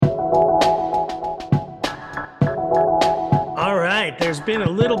been a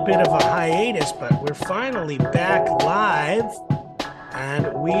little bit of a hiatus, but we're finally back live,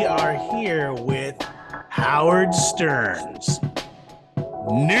 and we are here with Howard Stearns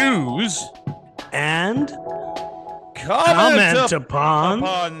News and comment comment upon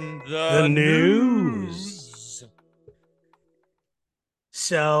upon the the news. news.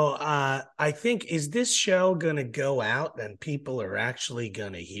 So I think, is this show going to go out and people are actually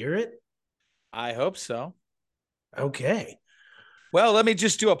going to hear it? I hope so. Okay. Well, let me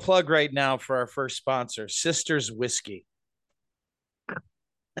just do a plug right now for our first sponsor, Sisters Whiskey.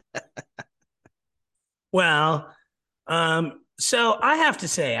 Well, so I have to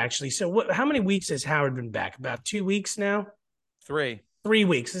say, actually, how many weeks has Howard been back? About 2 weeks now? 3. 3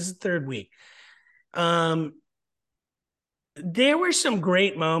 weeks. This is the third week. There were some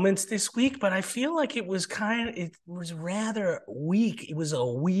great moments this week, but I feel like it was rather weak. It was a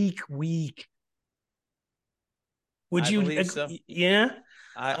weak week. Would I you? believe so. Yeah.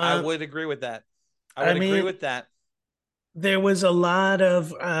 I would agree with that. I I would agree mean, with that. there was a lot of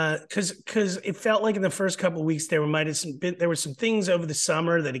because it felt like in the first couple of weeks there were some things over the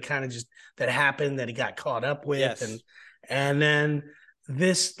summer that he kind of just that happened that he got caught up with, Yes. and then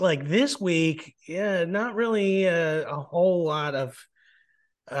this week, yeah, not really a whole lot of.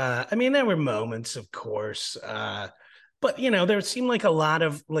 I mean, there were moments, of course, but there seemed like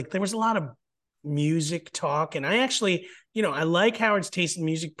there was a lot of music talk, and I actually, I like Howard's taste in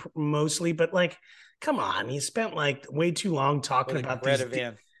music mostly, but like, come on, he spent like way too long talking With a about Greta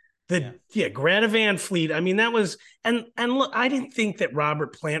Van. Greta Van Fleet. I mean, that was and look, I didn't think that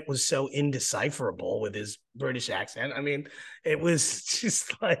Robert Plant was so indecipherable with his British accent. I mean, it was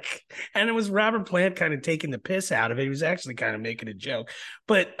just like, and it was Robert Plant kind of taking the piss out of it. He was actually kind of making a joke,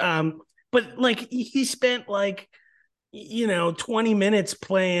 but like he spent like 20 minutes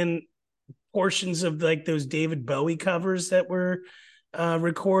playing portions of like those David Bowie covers that were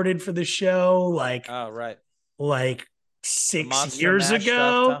recorded for the show, Oh, right. like The 6 Monster years Mash stuff,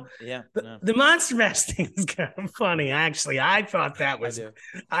 ago. Tom. Yeah. No, The Monster Mash thing is kind of funny, actually. I do. I thought that was,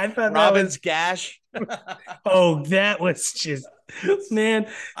 Robin's Gash. oh, that was just, man.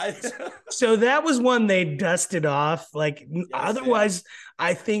 I So that was one they dusted off. Like, Yes, yeah. otherwise,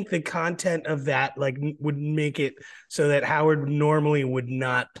 I think the content of that like would make it so that Howard normally would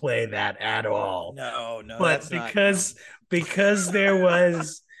not play that at all. No, But that's not no. because there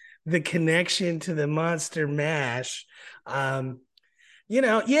was the connection to the Monster Mash, um,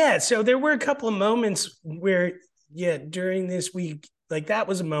 yeah. So there were a couple of moments where, yeah, during this week, like that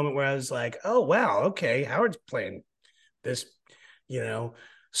was a moment where I was like, oh wow, okay, Howard's playing this, you know,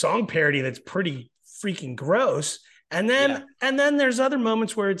 song parody that's pretty freaking gross. Yeah. And then there's other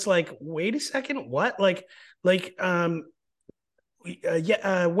moments where it's like, wait a second, what? Like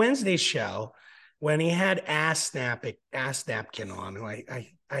Wednesday's show when he had Ass Napkin on, who I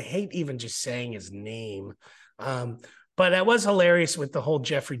hate even just saying his name. But that was hilarious with the whole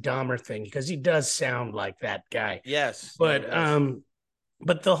Jeffrey Dahmer thing because he does sound like that guy. Yes. Yeah, he But does.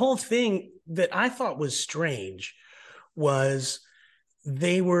 but the whole thing that I thought was strange was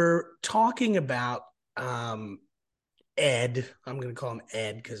they were talking about Ed. I'm going to call him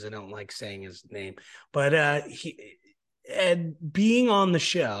Ed because I don't like saying his name, but Ed being on the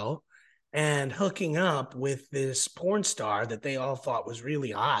show and hooking up with this porn star that they all thought was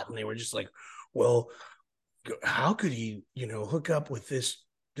really hot, and they were just like, well, how could he hook up with this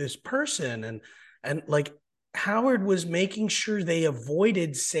person, and like Howard was making sure they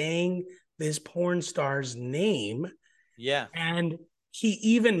avoided saying this porn star's name, Yeah. and he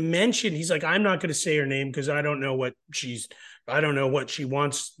even mentioned, he's like, I'm not going to say her name because I don't know what she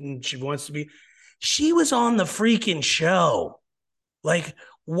wants to be. She was on the freaking show. Like,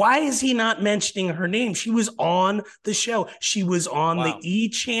 why is he not mentioning her name? She was on the show. She was on the Wow. E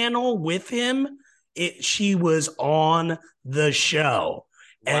channel with him. She was on the show,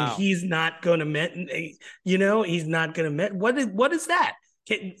 and Wow. he's not going to he's not going to what is that?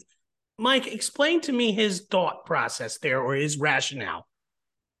 Mike, explain to me his thought process there, or his rationale.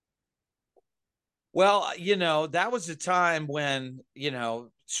 Well, that was a time when,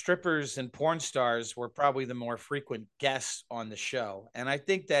 strippers and porn stars were probably the more frequent guests on the show. And I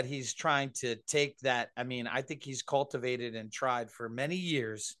think that he's trying to take that. I mean, I think he's cultivated and tried for many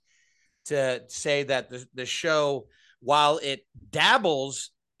years to say that the show, while it dabbles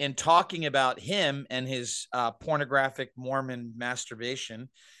in talking about him and his pornographic Mormon masturbation,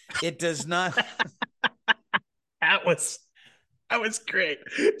 it does not. That was that was great.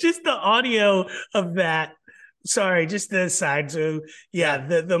 Just the audio of that. Sorry, just the side. So yeah,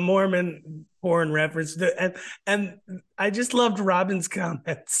 Yeah. the Mormon porn reference. And I just loved Robin's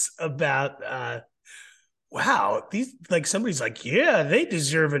comments about wow, these like somebody's like, yeah, they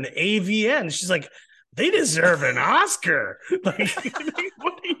deserve an AVN. She's like, they deserve an Oscar. Like,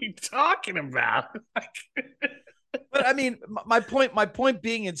 what are you talking about? But I mean, my point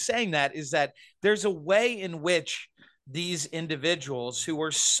being in saying that is that there's a way in which these individuals who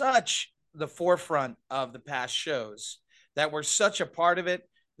were such the forefront of the past shows, that were such a part of it,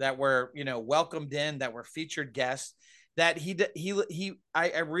 that were, you know, welcomed in, that were featured guests, that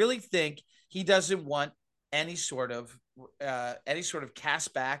I really think he doesn't want any sort of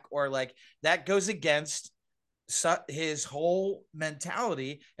cast back, or like that goes against his whole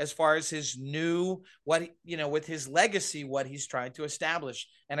mentality as far as his new, what, you know, with his legacy, what he's trying to establish.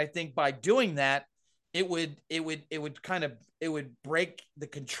 And I think by doing that, it would break the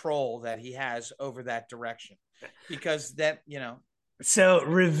control that he has over that direction, because that, you know. So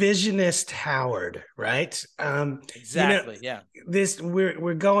revisionist Howard, right? Exactly, yeah. This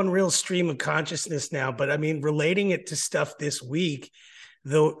we're going real stream of consciousness now, but I mean, relating it to stuff this week,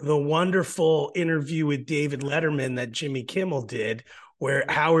 the wonderful interview with David Letterman that Jimmy Kimmel did, where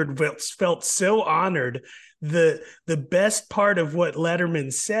Howard felt so honored. The best part of what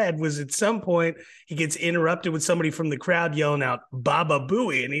Letterman said was at some point he gets interrupted with somebody from the crowd yelling out "Baba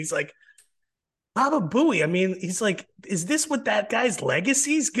Booey," and he's like, Baba Booey. I mean, he's like, is this what that guy's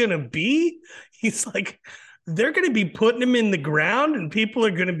legacy is gonna be? He's like, they're gonna be putting him in the ground, and people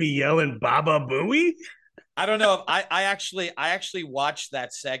are gonna be yelling Baba Booey. I don't know if I actually watched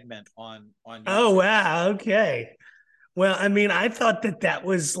that segment on Oh YouTube. wow, okay. Well, I mean, I thought that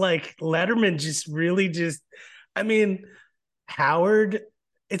was like Letterman just really just. I mean, Howard.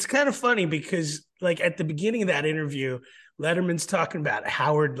 It's kind of funny because like at the beginning of that interview, Letterman's talking about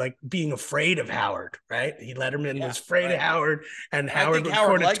Howard like being afraid of Howard, right? Letterman Yeah, was afraid of right. Howard, and And I Howard think would Howard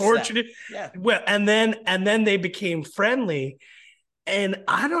sort of likes that. torture it. Yeah. Well, and then they became friendly. And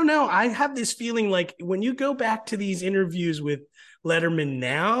I don't know. I have this feeling like when you go back to these interviews with Letterman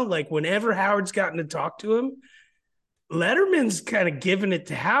now, like whenever Howard's gotten to talk to him, Letterman's kind of giving it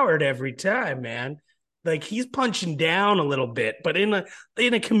to Howard every time, man. Like he's punching down a little bit, but in a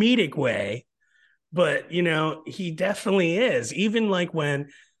comedic way. But you know, he definitely is. Even like when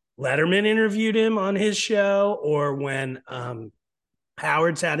Letterman interviewed him on his show, or when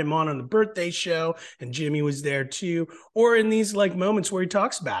Howard's had him on the birthday show, and Jimmy was there too, or in these like moments where he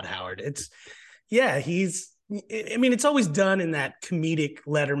talks about Howard. It's yeah, he's. I mean, it's always done in that comedic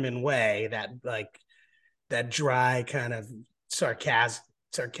Letterman way, that like that dry kind of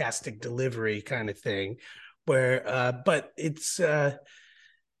sarcastic delivery kind of thing, where but it's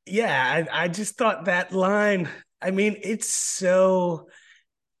yeah, I just thought that line, I mean, it's so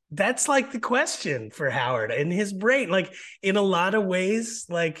that's like the question for Howard in his brain, like in a lot of ways,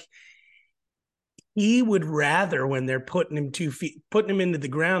 like he would rather when they're putting him 2 feet, putting him into the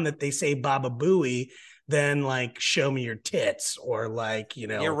ground, that they say Baba Booey than like show me your tits, or like, you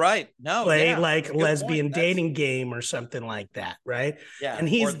You're know, right. No, play yeah. like Good point. lesbian That's, dating game or something like that, right? yeah. And Or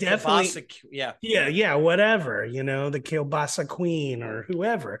he's the definitely kielbasa. Yeah. yeah, whatever, you know, the kielbasa queen or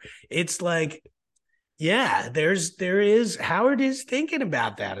whoever. It's like, yeah, there is Howard is thinking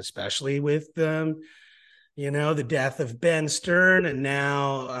about that, especially with you know, the death of Ben Stern, and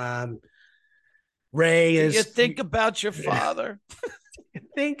now Ray Do you is think about your father?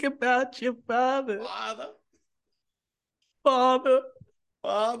 think about your father, Father, father.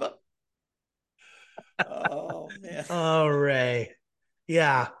 father. Oh man. Oh, Ray.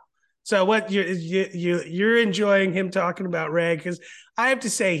 Yeah. So what you're enjoying him talking about Ray? Because I have to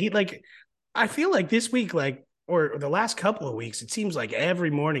say he like I feel like this week, like, or the last couple of weeks, it seems like every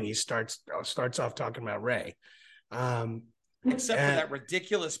morning he starts off talking about Ray. Um, Except for and that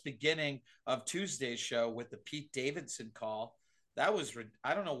ridiculous beginning of Tuesday's show with the Pete Davidson call. That was,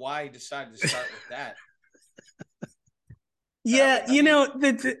 I don't know why he decided to start with that. yeah, I you mean,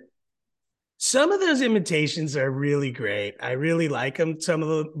 know, some of those imitations are really great. I really like them. Some of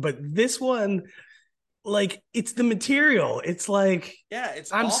them, but this one, like, it's the material. It's like, yeah,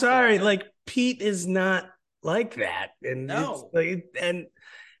 it's I'm awful. sorry, like Pete is not like that, and it's No, like,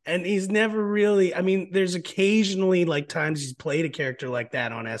 and he's never really. I mean, there's occasionally like times he's played a character like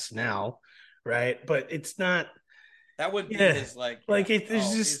that on SNL, right? But it's not. that would be Yeah, his, like, yeah. like there's Oh,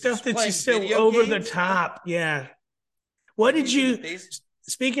 just is this stuff that's playing just so video over the games? top. Yeah. What Like did using the you? base.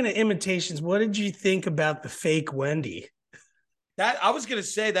 Speaking of imitations, what did you think about the fake Wendy? That I was gonna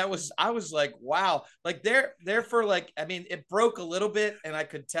say, that was, I was like, wow, like they're for like, I mean, it broke a little bit and I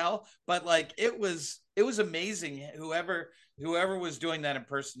could tell, but like it was amazing. Whoever was doing that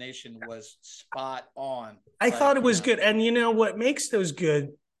impersonation was spot on. I thought Like, it was good, and you know what makes those good,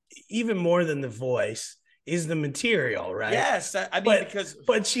 even more than the voice, is the material, right? Yes, I mean, But because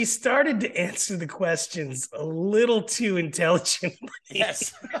but she started to answer the questions a little too intelligently.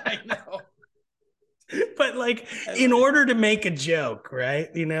 yes, I know. But like And in order to make a joke, right?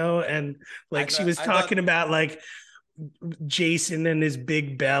 And like she was I thought, talking about like Jason and his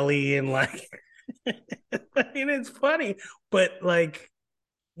big belly and like I mean it's funny, but like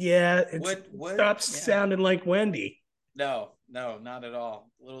yeah, it what, stops yeah, sounding like Wendy. no, no, not at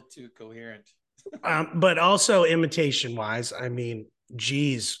all. A little too coherent. But also imitation wise, I mean,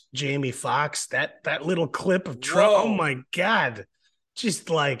 geez, Jamie Foxx, that little clip of Trump, oh Whoa. my god, just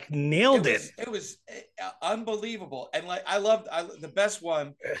like It nailed it. was it was unbelievable, and like the best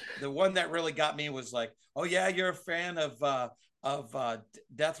one, the one that really got me was like, oh yeah, you're a fan of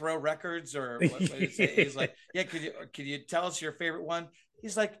Death Row Records, or what is it? He's like, yeah, could you tell us your favorite one?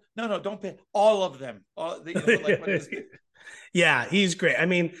 He's like, no, don't pay all of them, all the, like what is it? Yeah, he's great. I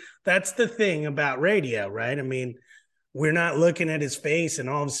mean, that's the thing about radio, right? I mean, we're not looking at his face, and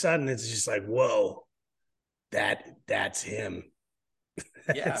all of a sudden it's just like, whoa, that's him.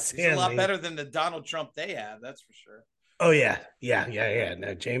 Yeah, That's he's a him. lot better than the Donald Trump they have, that's for sure. Oh yeah, yeah.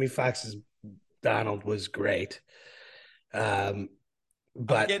 No, Jamie Foxx's Donald was great. Um, I'm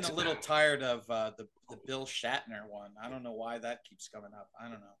getting but a little tired of the Bill Shatner one. I don't know why that keeps coming up. I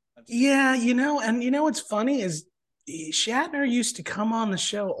don't know. I just yeah, and what's funny is Shatner used to come on the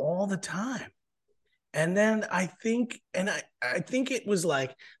show all the time. And then I think it was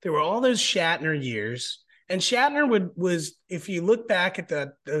like there were all those Shatner years. And Shatner was if you look back at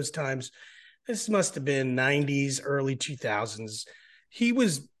those times, this must have been 90s, early 2000s. He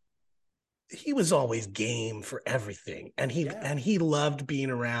was he was always game for everything. And he yeah. and he loved being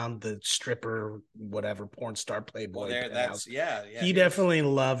around the stripper, whatever, porn star, Well, playboy, there. penthouse. That's yeah. He He was. definitely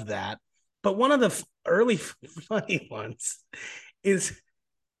loved that. But one of the early funny ones is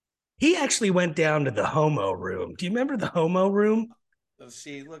he actually went down to the homo room. Do you remember the homo room? Let's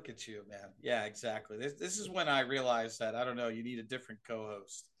see. Look at you, man. Yeah, exactly. This is when I realized that I don't know. You need a different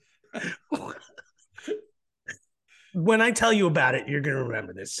co-host. When I tell you about it, you're going to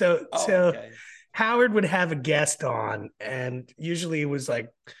remember this. So, Oh, okay. Howard would have a guest on, and usually it was like,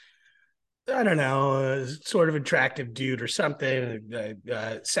 I don't know, a sort of attractive dude or something,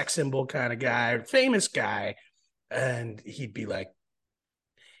 a sex symbol kind of guy, famous guy. And he'd be like,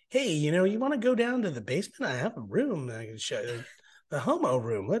 hey, you want to go down to the basement? I have a room. I can show you the homo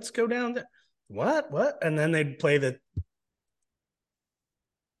room. Let's go down there. What? And then they'd play the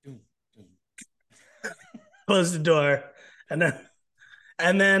close the door, and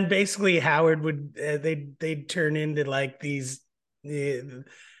then basically Howard would they'd turn into like uh,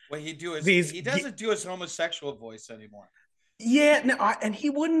 What he do is these he doesn't do his homosexual voice anymore. yeah, no, and he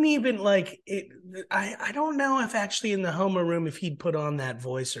wouldn't even like it. I don't know if actually in the homo room if he'd put on that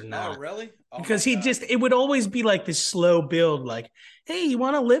voice or Oh, not, really? Oh my because he God. just it would always be like this slow build, like, hey, you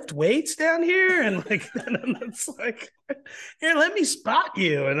want to lift weights down here, and like and it's like, here, let me spot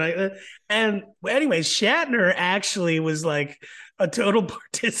you, and anyways, Shatner actually was like a total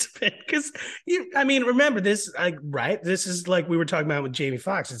participant because I mean, remember this, like, right? This is like we were talking about with Jamie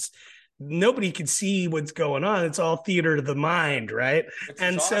Foxx. It's nobody can see what's going on. It's all theater of the mind, right? Which is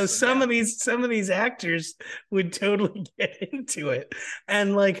And so awesome. Yeah. some of these actors would totally get into it.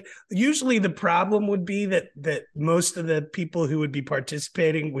 And like usually the problem would be that most of the people who would be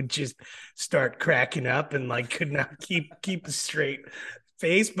participating would just start cracking up and like could not keep a straight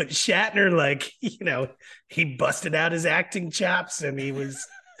face. But Shatner, like, he busted out his acting chops and he was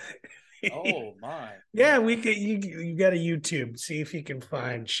Oh my. yeah, Yeah. we could. You got a YouTube. See if you can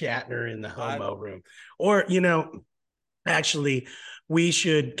find Shatner in the I homo room, or actually, we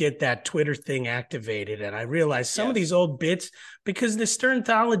should get that Twitter thing activated. And I realized some of these yes. old bits because the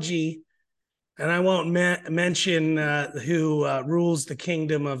Sternthology, and I won't mention who rules the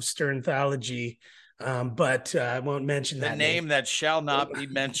kingdom of Sternthology, but I won't mention The that name. name that shall not be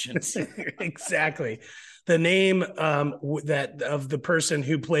mentioned. Exactly. The name that of the person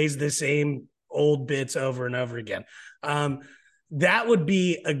who plays the same old bits over and over again. That would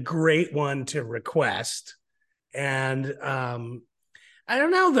be a great one to request. And I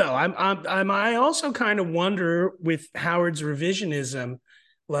don't know though. I also kind of wonder with Howard's revisionism,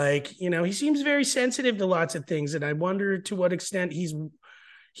 like, he seems very sensitive to lots of things, and I wonder to what extent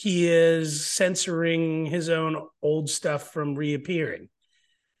he is censoring his own old stuff from reappearing.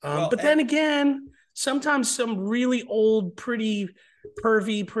 Well, But then again, sometimes some really old, pretty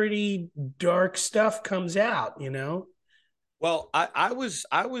pervy, pretty dark stuff comes out. well, I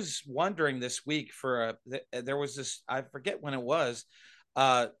was wondering this week there was this, I forget when it was.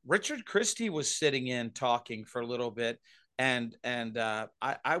 Richard Christie was sitting in talking for a little bit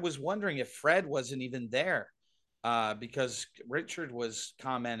I was wondering if Fred wasn't even there, because Richard was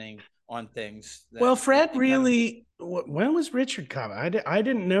commenting on things Well, that Fred it kind of. really. When was Richard coming? I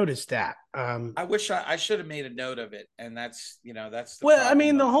didn't notice that. I wish I should have made a note of it, and that's the Well, I problem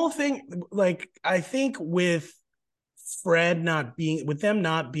mean, the of. whole thing, like, I think with Fred not being, with them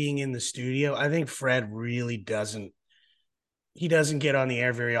not being in the studio, I think Fred really doesn't, he doesn't get on the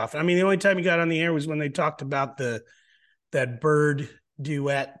air very often. I mean, the only time he got on the air was when they talked about that bird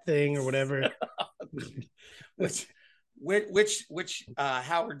duet thing or whatever. which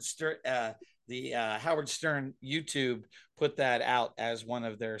Howard Stern, the Howard Stern YouTube put that out as one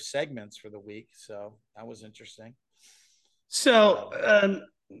of their segments for the week, so that was interesting. So,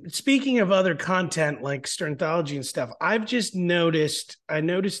 speaking of other content like Sternthology and stuff, I've just noticed, I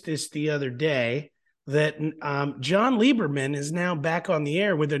noticed this the other day that John Lieberman is now back on the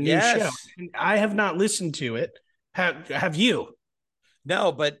air with a new show. Yes. I have not listened to it. Have you?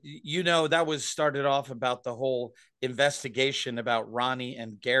 No, but that was started off about the whole investigation about Ronnie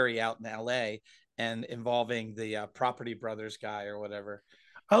and Gary out in L.A. and involving the Property Brothers guy or whatever.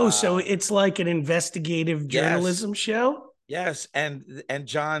 Oh, so it's like an investigative Yes, journalism show? yes, and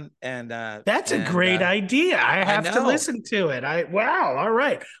John That's a and great idea. I I have to know. listen to it. Wow, all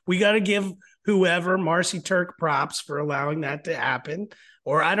right. We got to give whoever Marcy Turk props for allowing that to happen.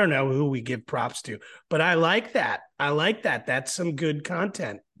 Or I don't know who we give props to, but I like that. I like that. That's some good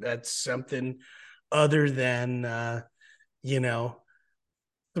content. That's something other than you know,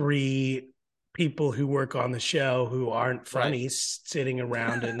 three people who work on the show who aren't Right. funny sitting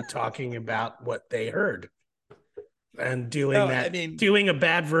around and talking about what they heard and No, I mean, doing a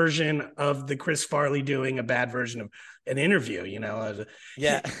bad version of the Chris Farley doing a bad version of an interview,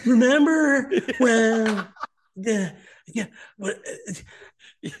 yeah. remember when the yeah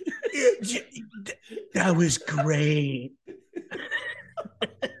that was great.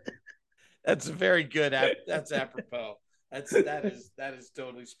 That's very good. That's apropos. That is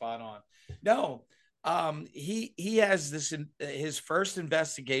totally spot on. No, he has this. His first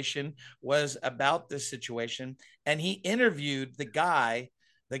investigation was about this situation, and he interviewed the guy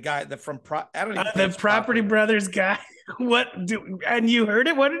that from I don't even think The it's Property property. Brothers guy. And you heard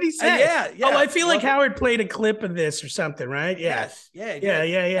it? What did he say? Yeah, Oh, yeah. I feel like Well, Howard played a clip of this or something, right? Yeah. yes, yeah, he Yeah, did.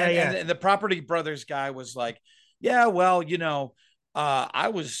 yeah, yeah, And and yeah. and the Property Brothers guy was like, yeah, well, I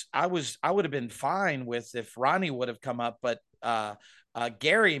would have been fine with if Ronnie would have come up, but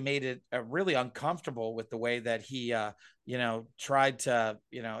Gary made it really uncomfortable with the way that he tried to,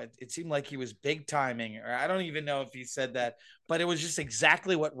 it seemed like he was big timing, or I don't even know if he said that, but it was just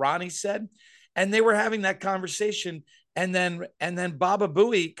exactly what Ronnie said. And they were having that conversation, and then Baba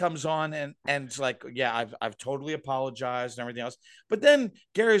Booey comes on and it's like, yeah, I've totally apologized and everything else. But then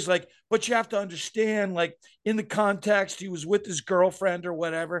Gary's like, but you have to understand, like, in the context, he was with his girlfriend or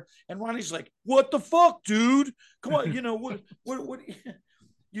whatever. And Ronnie's like, what the fuck, dude? Come on, what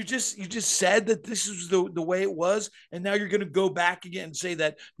you just said that this is the way it was, and now you're gonna go back again and say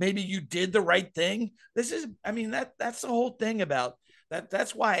that maybe you did the right thing. I mean, that's the whole thing about that.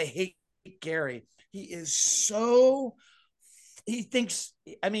 That's why I hate Gary. He is so he thinks,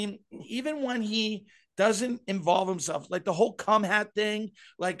 I mean, even when he doesn't involve himself, like the whole cum hat thing,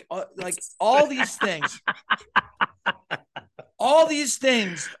 like all these things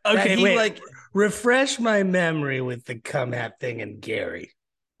that Okay, he wait. like. Refresh my memory with the come at thing and Gary.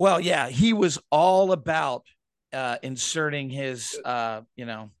 Well, yeah, he was all about inserting his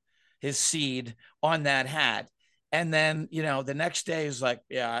seed on that hat. And then, the next day is like,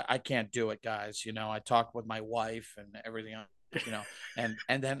 yeah, I can't do it, guys. I talked with my wife and everything, you know, and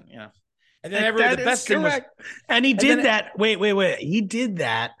then, the That is best thing was, correct. And he and did then, that. Wait. He did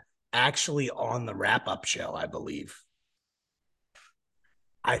that actually on the wrap up show, I believe.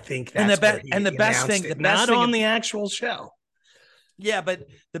 I think and that's where he the best announced thing, it, not on the actual show. yeah, but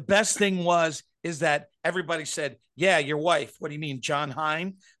the best thing is that everybody said, "Yeah, your wife." What do you mean, John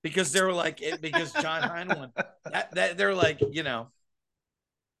Hine? Because they were like, because John Hine won. That they're like,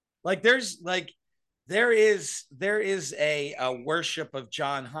 like there is a worship of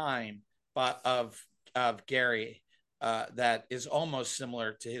John Hine, but of Gary, that is almost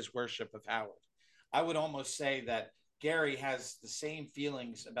similar to his worship of Howard. I would almost say that Gary has the same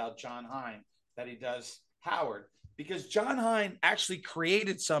feelings about John Hine that he does Howard, because John Hine actually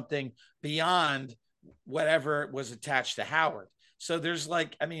created something beyond whatever was attached to Howard. So there's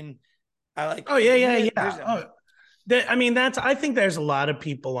like, I mean, I like, Oh yeah, you yeah, get yeah. Oh, I mean, I think there's a lot of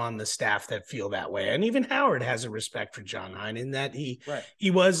people on the staff that feel that way, and even Howard has a respect for John Hine in that right. he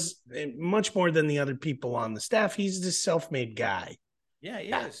was much more than the other people on the staff. He's this self-made guy. Yeah, he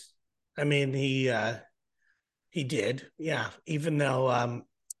Yeah, is. I mean He did, yeah. Even though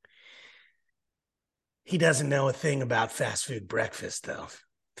he doesn't know a thing about fast food breakfast, though.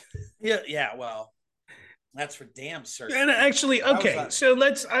 Yeah, yeah. Well, that's for damn certain. And actually, That was okay, so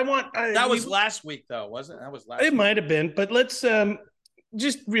let's. I want that we. was last week though, wasn't it? That was It last week. might have been, but let's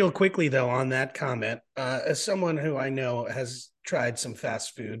just real quickly though on that comment. As someone who I know has tried some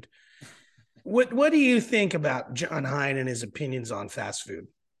fast food, what do you think about John Hine and his opinions on fast food?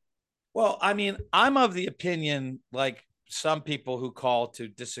 Well, I mean, I'm of the opinion, like some people who call to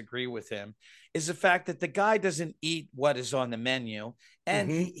disagree with him, is the fact that the guy doesn't eat what is on the menu, and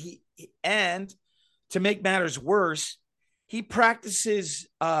Mm-hmm. and to make matters worse, he practices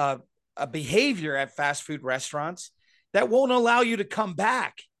a behavior at fast food restaurants that won't allow you to come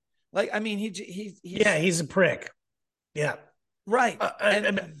back. Like, I mean, Yeah, he's he's a prick. Yeah. right,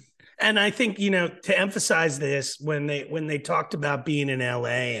 and And I think to emphasize this when they talked about being in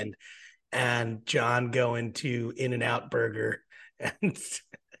LA and John going to In and Out Burger and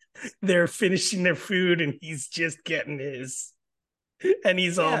they're finishing their food and he's just getting his and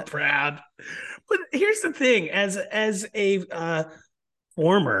he's all yeah, proud. But here's the thing: as a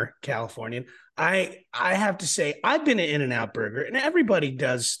former Californian, I have to say I've been to In and Out Burger, and everybody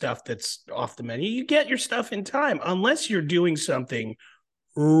does stuff that's off the menu. You get your stuff in time, unless you're doing something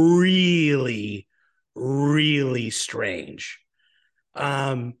really, really strange.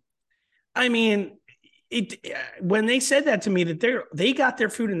 Um, I mean, it when they said that to me that they got their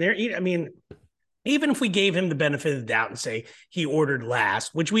food and they're eating. I mean, even if we gave him the benefit of the doubt and say he ordered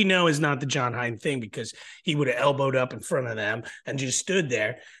last, which we know is not the John Hine thing because he would have elbowed up in front of them and just stood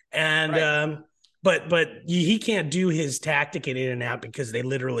there. And right. but he can't do his tactic in and out because they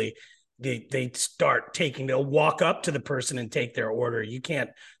literally they start taking they'll walk up to the person and take their order. You can't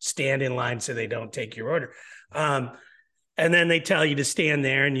stand in line so they don't take your order. Um, and then they tell you to stand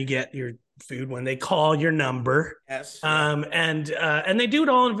there and you get your food when they call your number. Yes, yeah. And they do it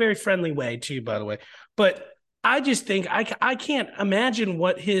all in a very friendly way too, by the way. But I just think I can't imagine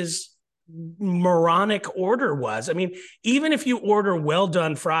what his moronic order was. I mean, even if you order well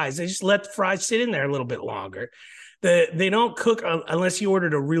done fries, they just let the fries sit in there a little bit longer. They don't cook unless you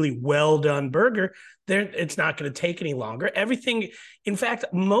ordered a really well done burger. It's not going to take any longer. Everything, in fact,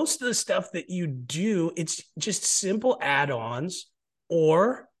 most of the stuff that you do, it's just simple add-ons,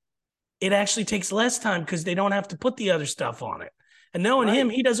 or it actually takes less time because they don't have to put the other stuff on it. And knowing him,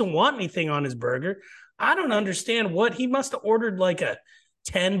 Right, he doesn't want anything on his burger. I don't right. understand what he must have ordered, like a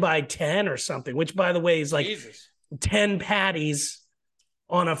 10 by 10 or something, which by the way is like Jesus. 10 patties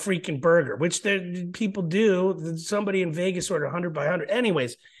on a freaking burger, which people do. Somebody in Vegas ordered 100 by 100.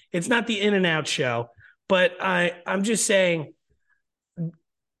 Anyways, it's not the In and Out show, but I'm just saying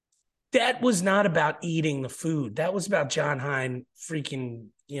that was not about eating the food. That was about John Hine freaking,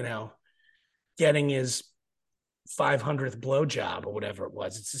 getting his 500th blowjob or whatever it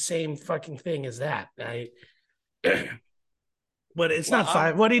was. It's the same fucking thing as that. But it's Well, not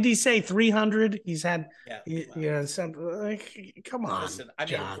five. What did he say? 300? He's had, yeah. Well, something like, come on, listen, I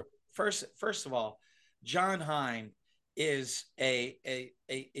mean, John. first of all, John Hine is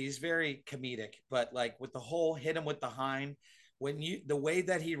he's very comedic, but like with the whole hit him with the Hine, when you the way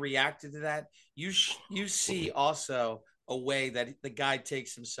that he reacted to that, you see also a way that the guy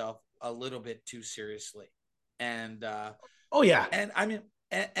takes himself a little bit too seriously, and Oh, yeah. and I mean,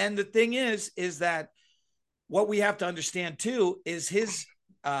 and the thing is that what we have to understand too is his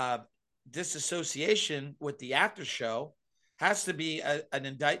uh, disassociation with the after show has to be an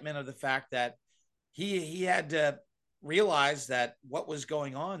indictment of the fact that he had to realize that what was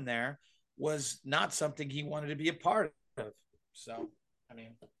going on there was not something he wanted to be a part of. So, I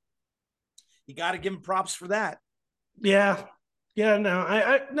mean, you got to give him props for that. Yeah. Yeah,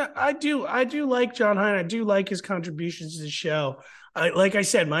 no, no, I do like John Hine. I do like his contributions to the show. Like I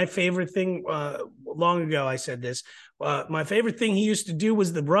said, my favorite thing long ago, I said this. My favorite thing he used to do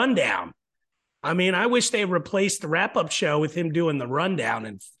was the rundown. I mean, I wish they replaced the wrap up show with him doing the rundown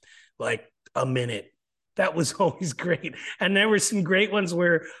in like a minute. That was always great. And there were some great ones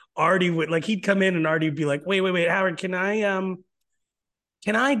where Artie would like he'd come in and Artie would be like, wait, Howard, can I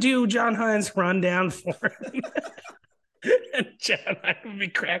do John Hine's rundown for him? And John I would be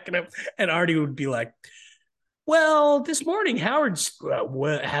cracking up, and Artie would be like, "Well, this morning Howard's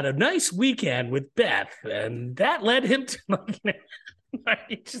had a nice weekend with Beth, and that led him to like,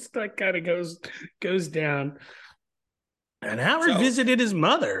 he just like kind of goes down." And Howard So, visited his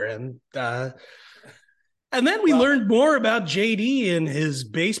mother, and then we well, learned more about JD and his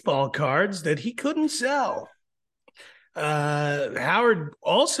baseball cards that he couldn't sell. Howard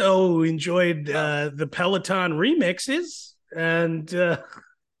also enjoyed well, the Peloton remixes, and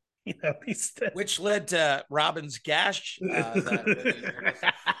These which led to Robin's gash that over the years.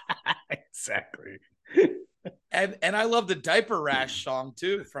 Exactly. And I love the diaper rash song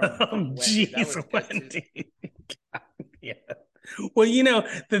too from Oh, Wendy. That geez, was good too. Wendy. Yeah. Well,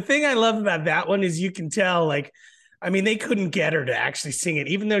 the thing I love about that one is you can tell, like, I mean, they couldn't get her to actually sing it,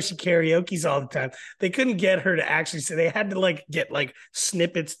 even though she karaoke's all the time. They couldn't get her to actually say. They had to like get like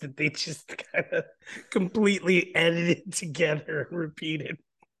snippets that they just kind of completely edited together and repeated.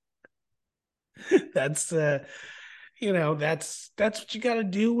 That's that's what you got to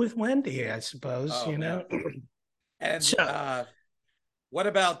do with Wendy, I suppose. Oh man. And So, what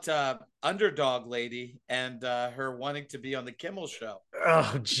about Underdog Lady and her wanting to be on the Kimmel show?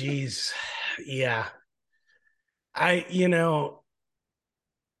 oh, geez, yeah. I you know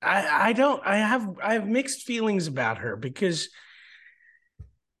I don't I have mixed feelings about her because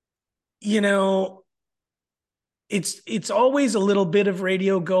you know it's always a little bit of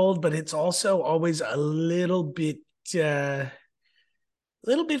radio gold, but it's also always uh little bit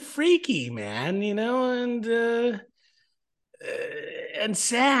freaky, man, and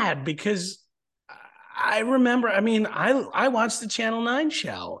sad because I remember, I mean, I watched the Channel 9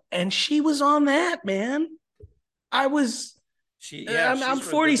 show and she was on that, man. I was I'm She's really been there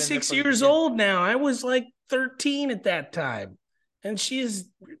 46 from the years beginning. old now. I was like 13 at that time. And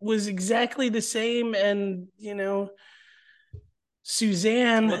was exactly the same. And, Well,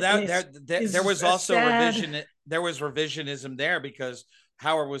 Suzanne there is was a also sad. there was revisionism there because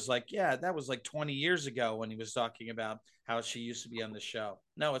Howard was like, yeah, that was like 20 years ago when he was talking about how she used to be on the show.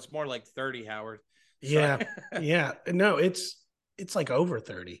 No, it's more like 30, Howard. Sorry. Yeah. Yeah. No, it's like over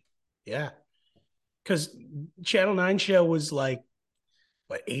 30. Yeah. Because Channel 9 show was like,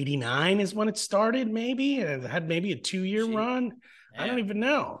 what, 89 is when it started, maybe? And it had maybe a 2 year Gee, run. I don't man. even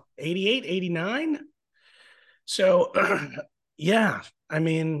know. 88, 89. So, yeah, I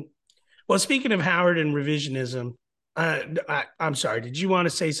mean, well, speaking of Howard and revisionism, I'm sorry. Did you want to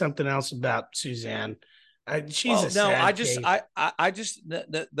say something else about Suzanne? She's a Well, no, sad case. I just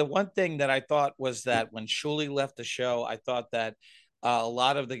the one thing that I thought was that when Shuley left the show, I thought that a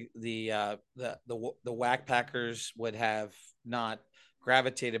lot of the Whack Packers would have not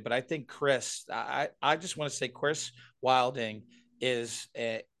gravitated, but I think I just want to say Chris Wilding is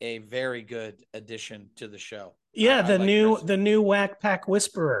a very good addition to the show. Yeah, I like Chris. the new Whack Pack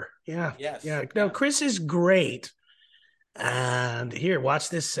Whisperer. Yeah, Yes, yeah. No, yeah. Chris is great. And here, watch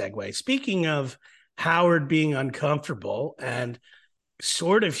this segue. Speaking of Howard being uncomfortable and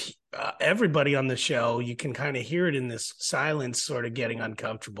sort of everybody on the show, you can kind of hear it in this silence, sort of getting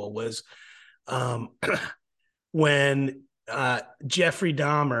uncomfortable, was um, when Jeffrey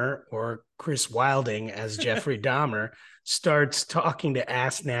Dahmer, or Chris Wilding as Jeffrey Dahmer, starts talking to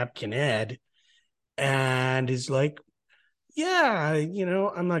Ass Napkin Ed and is like, yeah,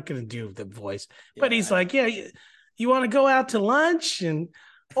 I'm not going to do the voice, but he's Yeah. like, yeah, you want to go out to lunch? And,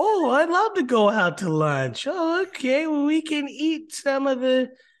 oh, I'd love to go out to lunch. Oh, okay. Well, we can eat some of the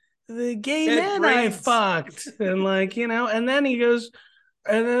gay Dead men I brains. fucked. And like, and then he goes,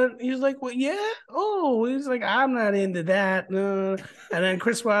 and then he's like, well, yeah. Oh, he's like, I'm not into that. And then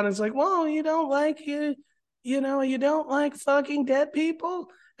Chris Wadding's like, well, you don't like fucking dead people.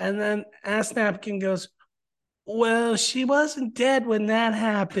 And then Ass Napkin goes, well, she wasn't dead when that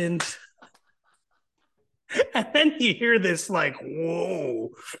happened. And then you hear this like, whoa,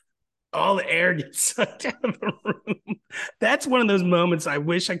 all the air gets sucked out of the room. That's one of those moments I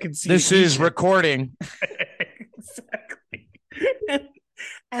wish I could see. This is recording. Exactly. And,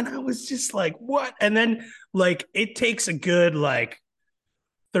 and I was just like, what? And then like it takes a good like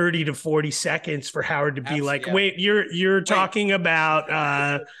 30 to 40 seconds for Howard to be like, Yeah. wait, you're talking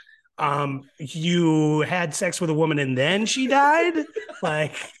about you had sex with a woman and then she died?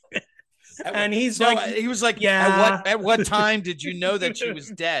 Like, and he's no, like, he was like, yeah. At what time did you know that she was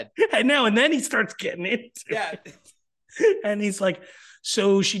dead? I know. And then he starts getting into it. And he's like,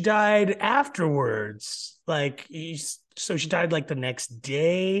 so she died afterwards. Like, so she died like the next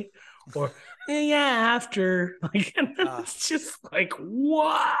day, or yeah, after. Like, and it's just like,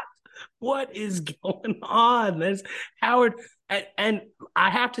 what is going on? There's Howard, and I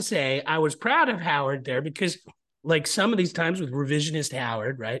have to say, I was proud of Howard there because, like, some of these times with revisionist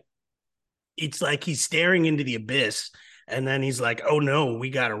Howard, right? It's like he's staring into the abyss, and then he's like, "Oh no, we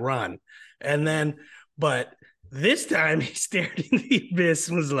got to run," and then, but this time he stared into the abyss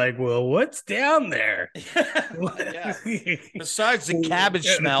and was like, "Well, what's down there?" Yeah. Besides the cabbage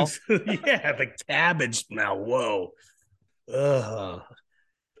smell. Yeah, the cabbage smell. Whoa. Ugh.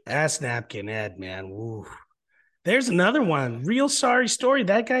 Ass Napkin Ed, man. Woo. There's another one. Real sorry story.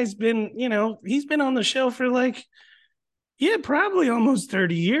 That guy's been, he's been on the show for like, Yeah, probably almost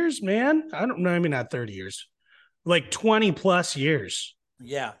 30 years, man. I don't know. I mean, not 30 years, like 20 plus years.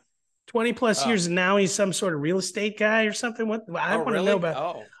 Yeah. 20 plus Oh. years. And now he's some sort of real estate guy or something. What I Oh, want to know really? about.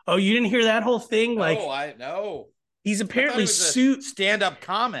 Oh. Oh, you didn't hear that whole thing? No, Like I no. he's I thought apparently he was a sued. stand-up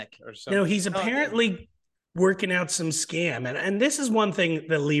comic or No, something. he's apparently working out some scam. And this is one thing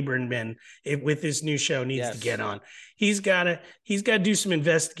that Lieberman, with this new show, needs to get Yes. on. He's gotta do some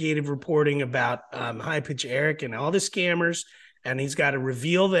investigative reporting about High Pitch Eric and all the scammers, and he's got to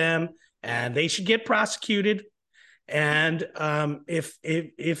reveal them, and they should get prosecuted. And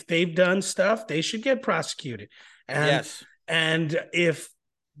if they've done stuff, they should get prosecuted. And Yes. and if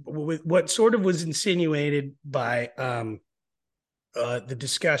what sort of was insinuated by the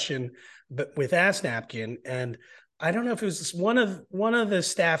discussion, but with Ass Napkin, and I don't know if it was one of the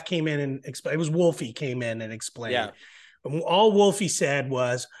staff came in and explained. It was Wolfie came in and explained. Yeah. And all Wolfie said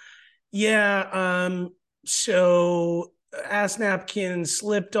was, "Yeah, so Ass Napkin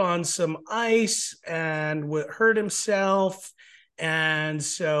slipped on some ice and hurt himself, and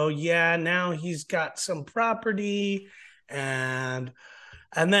so yeah, now he's got some property and."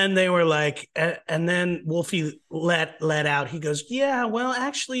 And then they were like, and then Wolfie let out. He goes, "Yeah, well,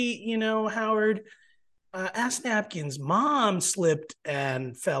 actually, Howard, Ass Napkin's mom slipped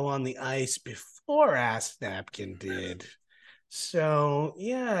and fell on the ice before Ass Napkin did. So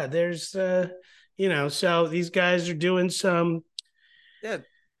yeah, there's so these guys are doing Yeah.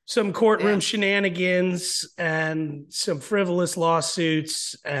 some courtroom Damn. shenanigans and some frivolous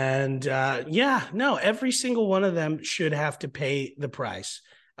lawsuits. And no, every single one of them should have to pay the price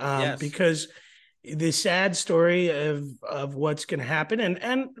Yes. because the sad story of what's going to happen,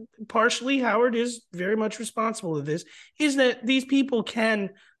 and partially Howard is very much responsible for this, is that these people can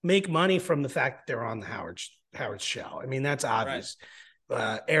make money from the fact that they're on the Howard's show. I mean, that's obvious.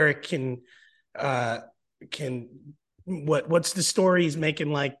 Right. Eric can what's the story? He's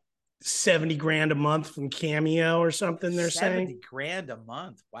making like 70 grand a month from Cameo or something. They're 70 saying grand a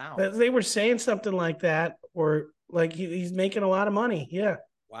month. Wow. They were saying something like that, or like he's making a lot of money. Yeah.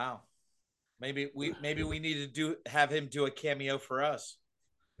 Wow. Maybe we need to have him do a cameo for us.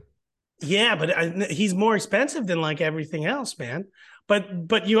 Yeah, but he's more expensive than like everything else, man.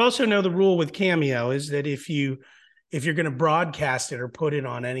 But you also know the rule with Cameo is that if you're going to broadcast it or put it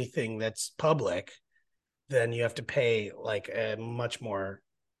on anything that's public, then you have to pay like a much more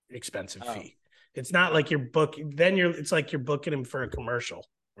expensive fee. It's not like it's like you're booking him for a commercial,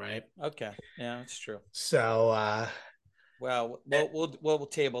 right? Okay. Yeah, that's true. So well, we'll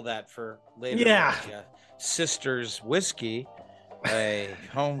table that for later. Yeah. Sisters Whiskey, a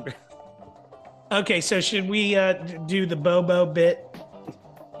home. Okay, so should we do the Bobo bit?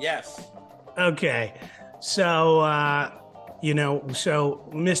 Yes. Okay. So so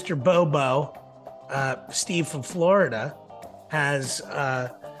Mr. Bobo, Steve from Florida, has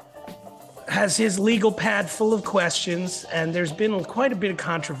his legal pad full of questions, and there's been quite a bit of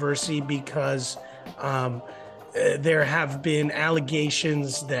controversy because there have been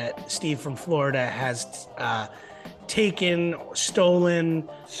allegations that Steve from Florida has taken stolen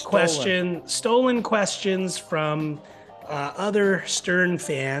questions from other Stern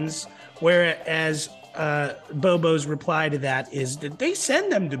fans, whereas Bobo's reply to that is that they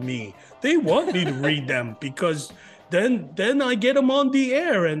send them to me. They want me to read them because then I get them on the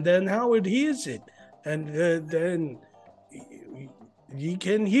air, and then Howard hears it, and then you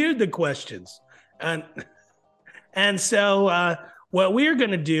can hear the questions. And so what we're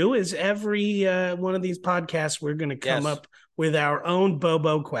going to do is every one of these podcasts, we're going to come up with our own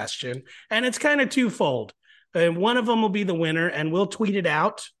Bobo question. And it's kind of twofold. One of them will be the winner, and we'll tweet it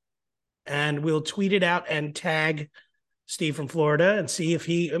out. And we'll tweet it out and tag Steve from Florida and see if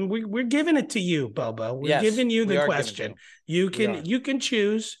we're giving it to you, Bobo. We're giving you the question. You can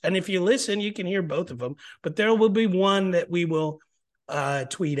choose. And if you listen, you can hear both of them. But there will be one that we will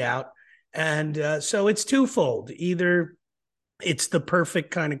tweet out. And so it's twofold. Either it's the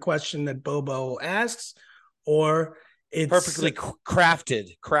perfect kind of question that Bobo asks, or it's perfectly crafted,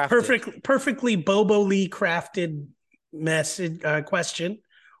 perfectly Bobo-ly crafted message question,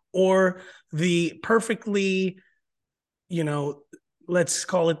 or the perfectly, let's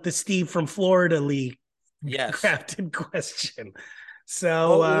call it the Steve from Florida-ly crafted question.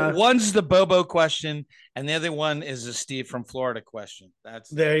 So one's the Bobo question, and the other one is the Steve from Florida question.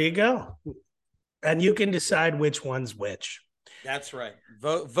 There you go. And you can decide which one's which. That's right.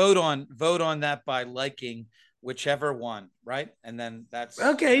 Vote on that by liking whichever one, right? And then that's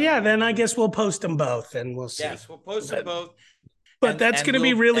okay. Yeah. Then I guess we'll post them both, and we'll see. Yes, we'll post them both. But that's going to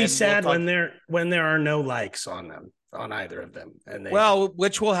be really sad when there are no likes on them, on either of them. And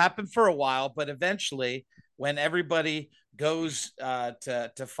which will happen for a while, but eventually, when everybody goes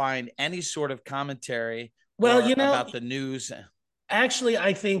to find any sort of commentary Well, or about the news. actually,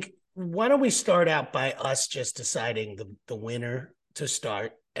 I think why don't we start out by us just deciding the winner to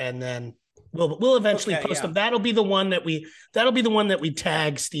start, and then we'll eventually post them. That'll be the one that we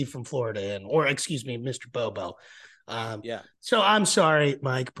tag Steve from Florida in, or excuse me, Mr. Bobo. So I'm sorry,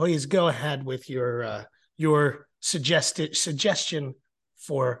 Mike. Please go ahead with your suggestion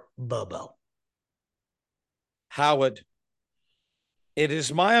for Bobo. Howard, it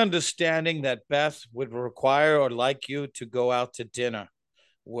is my understanding that Beth would require or like you to go out to dinner.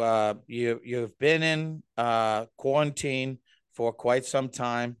 You've been in quarantine for quite some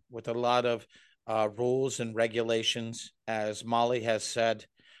time with a lot of rules and regulations, as Molly has said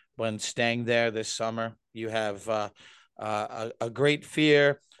when staying there this summer. You have a great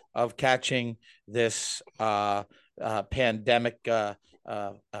fear of catching this pandemic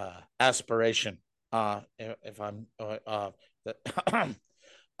aspiration. If I'm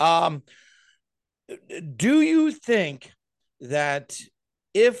do you think that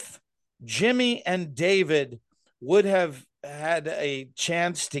if Jimmy and David would have had a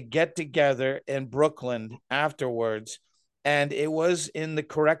chance to get together in Brooklyn afterwards, and it was in the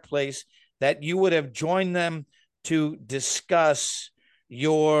correct place, that you would have joined them to discuss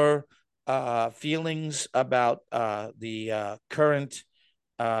your feelings about the current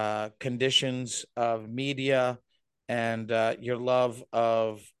conditions of media and your love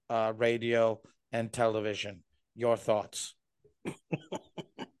of radio and television? Your thoughts?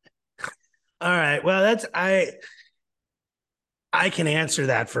 All right. Well, I can answer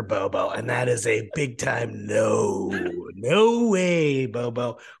that for Bobo, and that is a big time no way,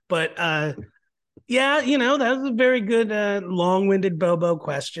 Bobo. But yeah, that was a very good long-winded Bobo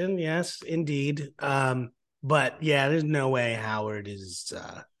question. Yes, indeed. But yeah, there's no way Howard is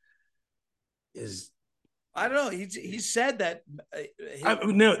I don't know. He said that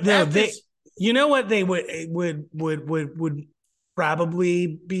no they you know what they would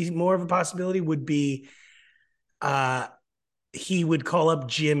probably be more of a possibility would be he would call up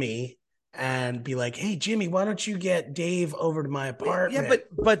Jimmy and be like, "Hey, Jimmy, why don't you get Dave over to my apartment?" Yeah,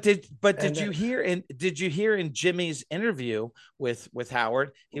 did you hear in Jimmy's interview with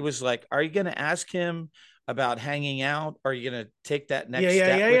Howard? He was like, "Are you going to ask him about hanging out? Or are you going to take that next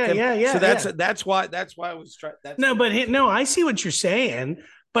step with him?" So that's why I was trying. No, I see what you're saying.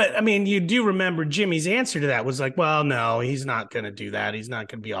 But I mean, you do remember Jimmy's answer to that was like, "Well, no, he's not going to do that. He's not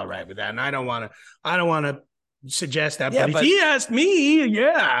going to be all right with that." And I don't want to suggest that. But if he asked me,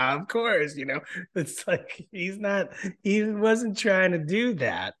 yeah, of course, it's like he wasn't trying to do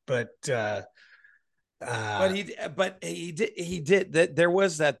that. But he did that. There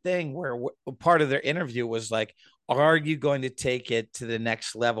was that thing where part of their interview was like, "Are you going to take it to the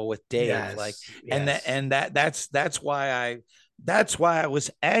next level with Dave?" Yes. That's why I was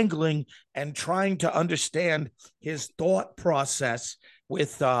angling and trying to understand his thought process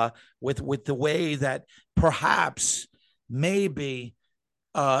with the way that perhaps maybe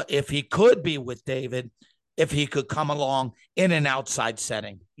if he could be with David, if he could come along in an outside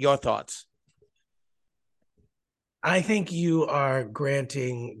setting. Your thoughts? I think you are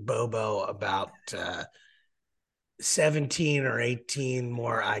granting Bobo about 17 or 18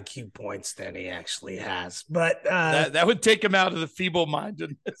 more IQ points than he actually has. But that would take him out of the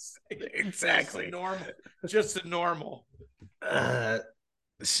feeble-mindedness. Exactly. Just a normal.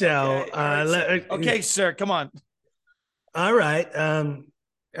 Okay, sir, come on. All right.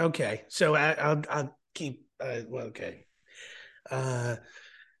 Okay. So I'll keep okay.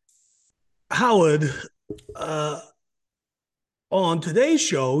 Howard, on today's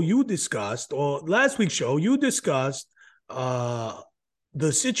show, or last week's show, you discussed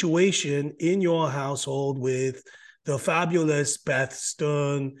the situation in your household with the fabulous Beth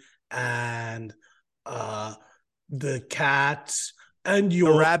Stern and the cats and the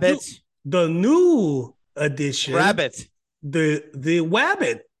rabbits, the new addition, rabbit, the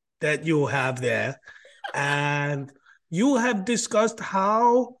rabbit that you have there, and you have discussed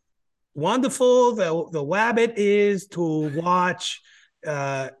how wonderful the rabbit is to watch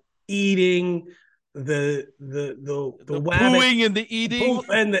eating the pooing and the eating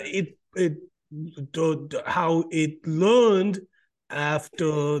and how it learned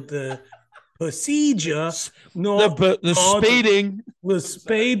after the procedure, the spading, the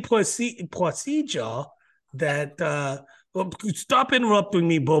spade procedure that stop interrupting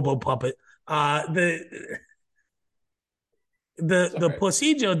me, Bobo Puppet. The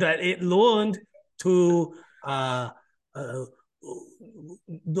procedure that it learned to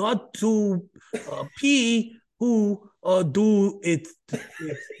not to pee who do it.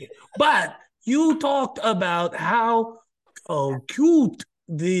 But you talked about how how cute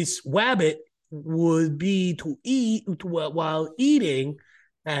this rabbit would be to eat while eating,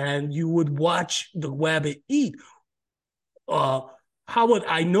 and you would watch the rabbit eat. Uh, Howard,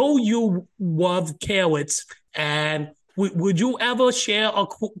 I know you love carrots, and would you ever share a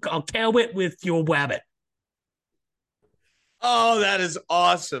carrot with your rabbit? Oh, that is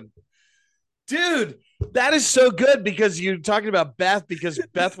awesome. Dude, that is so good because you're talking about Beth because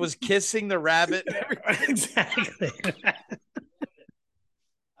Beth was kissing the rabbit. Exactly.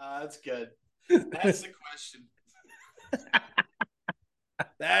 That's good. That's the question.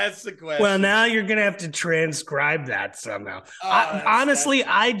 That's the question. Well, now you're gonna have to transcribe that somehow. Honestly,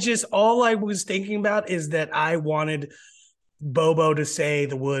 all I was thinking about is that I wanted Bobo to say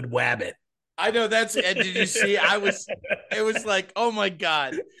the word wabbit. I know that's. And did you see? It was like, oh my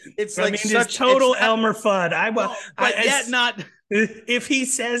god, it's like such total Elmer Fudd. Not. If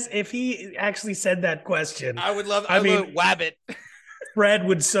he actually said that question, I would love. I mean, wabbit. Fred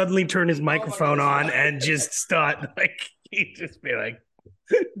would suddenly turn his microphone on and just start like he'd just be like,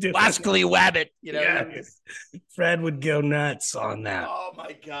 "Wascally wabbit," you know. Yeah. Fred would go nuts on that. Oh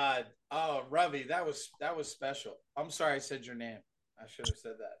my god. Oh, Ravi, that was special. I'm sorry I said your name. I should have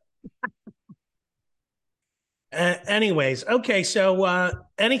said that. Anyways, okay, so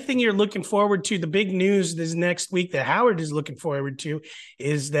anything you're looking forward to? The big news this next week that Howard is looking forward to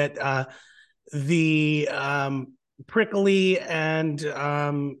is that the prickly and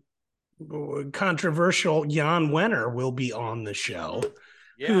controversial Jan Wenner will be on the show,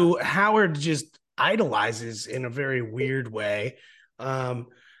 who Howard just idolizes in a very weird way. A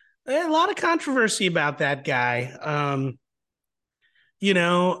lot of controversy about that guy.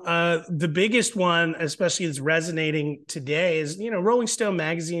 The biggest one, especially that's resonating today, is, Rolling Stone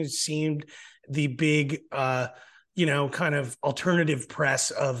magazine seemed the big, kind of alternative press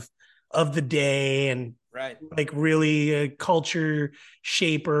of the day, and like really a culture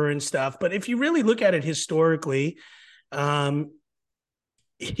shaper and stuff. But if you really look at it historically, they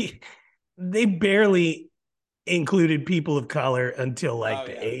barely included people of color until the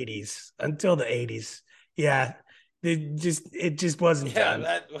 80s. Yeah. It just wasn't done.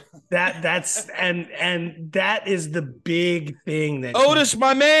 That's and that is the big thing that Otis,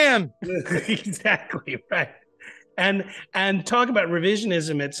 my man. Exactly right. And talk about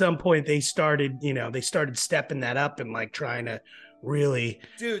revisionism. At some point, they started stepping that up and like trying to really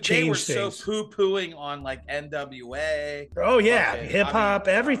change they were things. So poo-pooing on like NWA. Oh yeah, hip hop,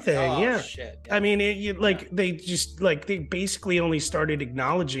 everything. Oh, yeah. Shit, yeah. I mean, they basically only started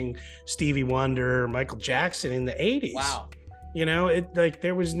acknowledging Stevie Wonder, Michael Jackson in the 80s. Wow.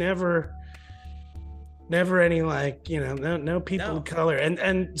 There was never any no people of color,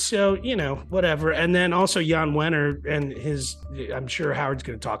 and so whatever. And then also Jan Wenner and I'm sure Howard's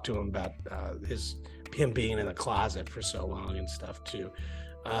going to talk to him about him being in the closet for so long and stuff too.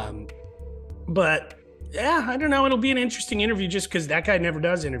 But yeah, I don't know. It'll be an interesting interview just because that guy never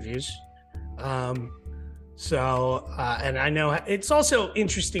does interviews. And I know it's also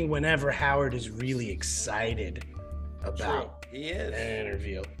interesting whenever Howard is really excited about he is an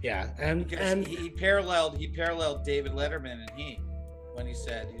interview. Yeah. And he paralleled David Letterman when he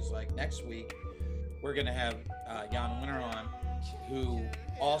said, he's like, next week we're going to have Jan Wenner on, who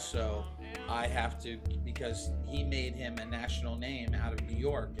also I have to, because he made him a national name out of New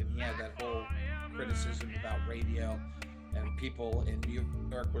York, and he had that whole criticism about radio, and people in New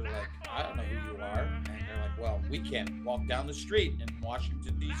York were like, I don't know who you are, and they're like, well, we can't walk down the street in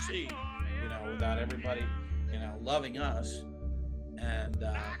Washington D.C. without everybody loving us, and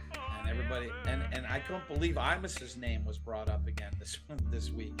everybody, and I couldn't believe Imus's name was brought up again this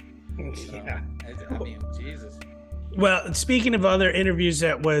week. Yeah. I mean, Jesus. Well, speaking of other interviews,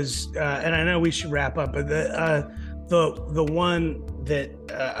 that was, and I know we should wrap up, but the one that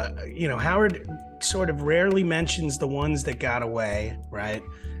Howard sort of rarely mentions the ones that got away, right?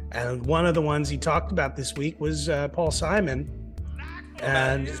 And one of the ones he talked about this week was Paul Simon.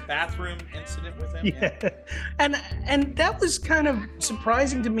 And his bathroom incident with him. Yeah. And that was kind of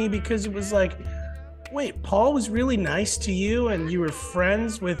surprising to me, because it was like, wait, Paul was really nice to you and you were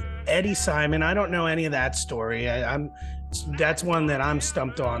friends with Eddie Simon. I don't know any of that story. That's one that I'm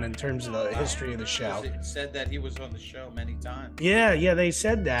stumped on in terms of the history of the show. It said that he was on the show many times. Yeah, they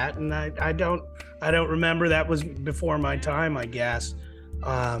said that, and I don't remember. That was before my time, I guess.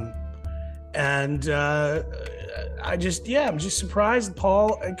 I'm just surprised,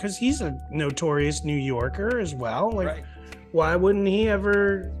 Paul, because he's a notorious New Yorker as well. Like, why wouldn't he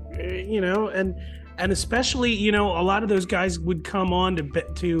ever, and especially, a lot of those guys would come on to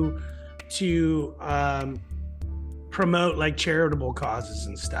promote like charitable causes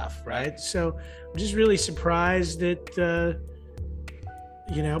and stuff, right? So I'm just really surprised that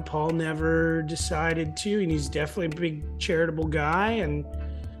Paul never decided to, and he's definitely a big charitable guy, and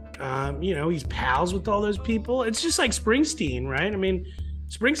he's pals with all those people. It's just like Springsteen, right? I mean,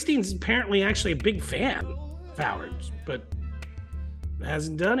 Springsteen's apparently actually a big fan of Howard's, but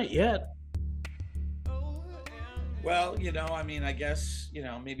hasn't done it yet. Well, I mean, I guess,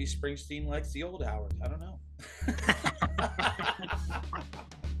 maybe Springsteen likes the old Howard. I don't know.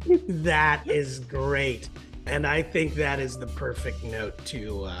 That is great. And I think that is the perfect note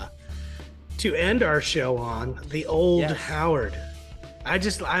to end our show on. The old Howard.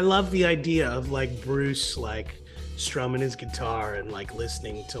 I love the idea of like Bruce like strumming his guitar and like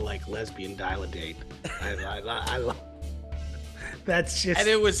listening to like Lesbian Dilate. I love that's just, and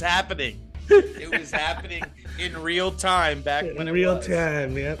it was happening. It was happening in real time back when it was. In real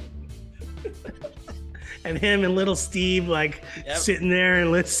time, yep. And him and little Steve like sitting there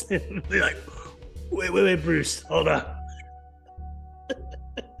and listening. They're like, wait, Bruce, hold on.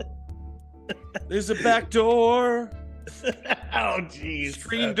 There's a back door. Oh, geez.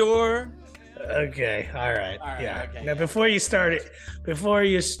 Screen door. Okay, all right. Yeah. Okay, now, before you start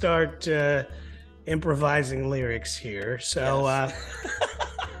improvising lyrics here, so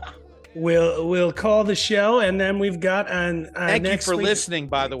we'll call the show, and then we've got thank you for listening,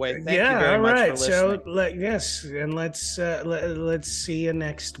 by the way. Thank you very much for listening. So and let's see you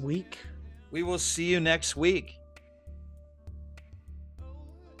next week. We will see you next week.